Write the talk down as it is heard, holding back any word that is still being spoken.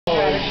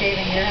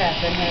here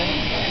happen,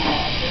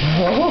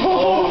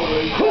 Oh,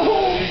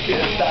 you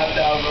can't stop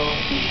now, bro.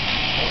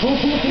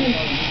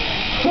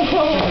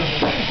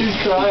 He's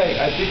crying.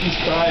 I think he's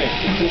crying. I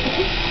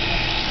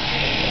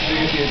think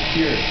I see a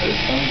tear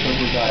coming from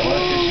his eye. Want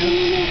a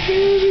tissue?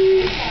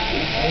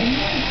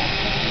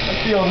 I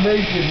feel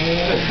naked,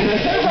 man.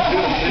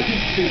 I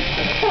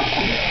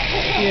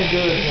can't do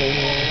this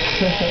anymore.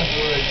 Oh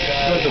my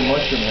God. It's like a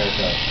mushroom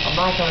haircut. I'm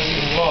not gonna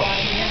even look.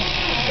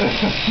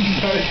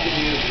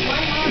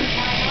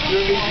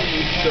 You're making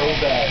me so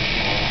bad.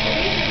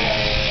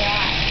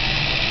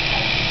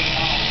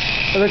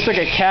 It looks like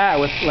a cat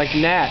with like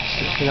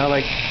gnats, you know,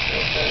 like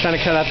trying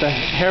to cut out the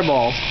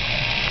hairballs.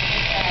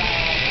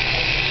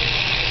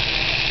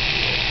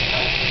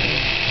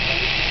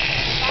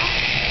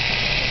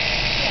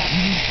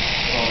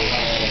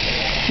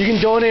 You can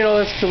donate all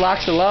this to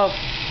Locks of Love.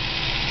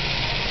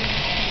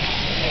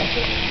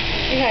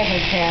 You guys are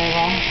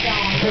terrible.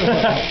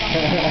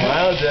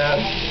 Smile, Dad.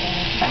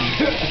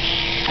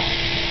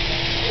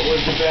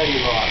 Where's the bet he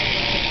lost?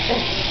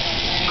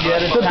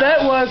 The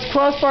bet was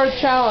crossbar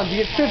challenge. You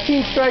get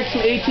 15 strikes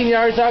from 18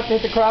 yards out to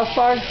hit the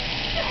crossbar.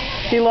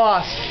 He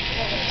lost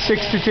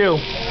 6-2.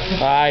 5-2.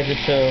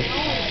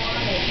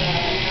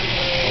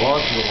 A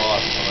loss is a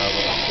loss no matter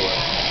what the score.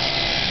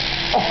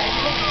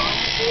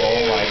 Oh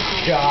my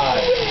God.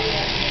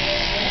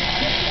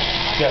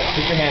 Jeff,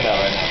 stick your hand out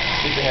right now.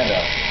 Stick your hand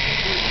out.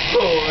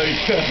 Oh my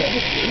God.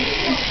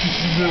 This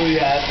is really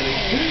happening.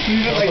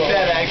 Leave it like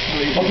that,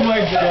 actually. Oh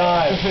my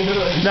God.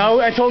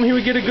 No, I told him he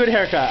would get a good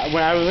haircut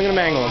when I wasn't going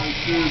to mangle him.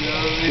 Dude, that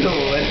would be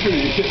hilarious.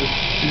 You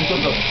just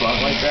look up front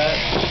like that?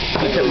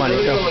 Look at money,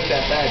 It too. doesn't look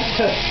that bad.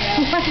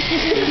 Is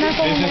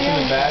this in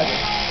the back?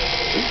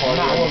 I'm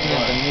not looking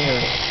at the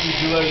mirror. Did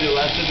you learn your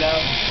lesson now?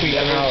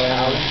 Tweeting out right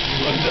now.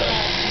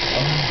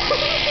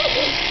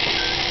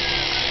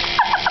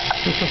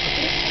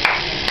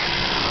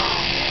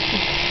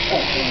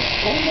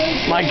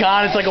 My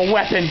God, it's like a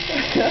weapon.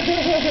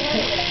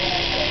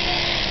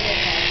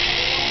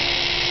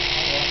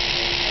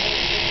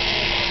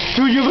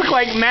 Dude, you look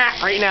like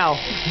Matt right now.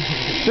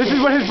 This is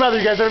what his brother,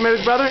 you guys ever met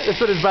his brother? That's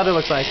what his brother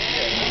looks like.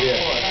 Yeah.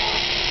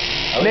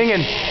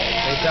 Mingin.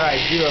 It's alright,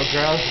 Zero.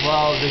 Girls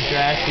love the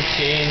drastic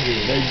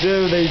changes. They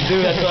do.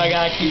 That's what I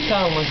gotta keep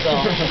telling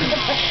myself.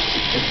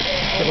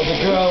 But the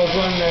girl was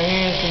running her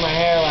hands through my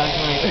hair last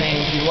night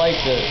saying she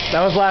liked it.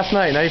 That was last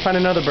night. Now you find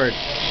another bird.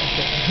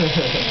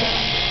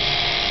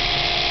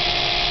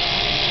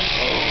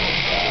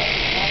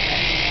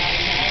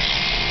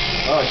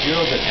 Oh,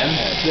 Jiro's an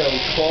M-head. Yo,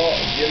 call.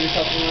 Do you have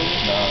yourself in there?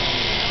 No.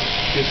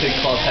 Just say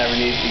call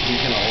Taiwanese because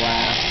he's gonna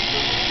laugh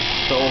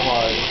so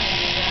hard.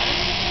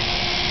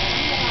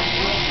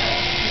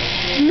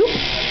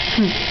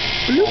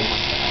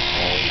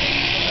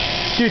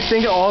 Dude,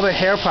 think of all the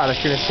hair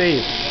products you're gonna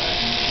save.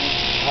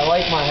 I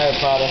like my hair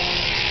product.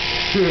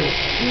 There's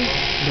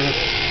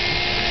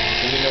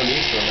no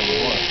need for him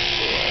anymore.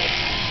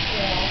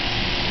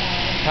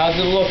 How's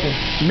it looking?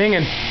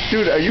 Mingin.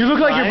 Dude, are You look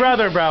like your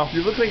brother, bro.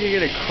 You look like you're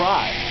gonna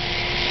cry.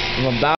 I'm about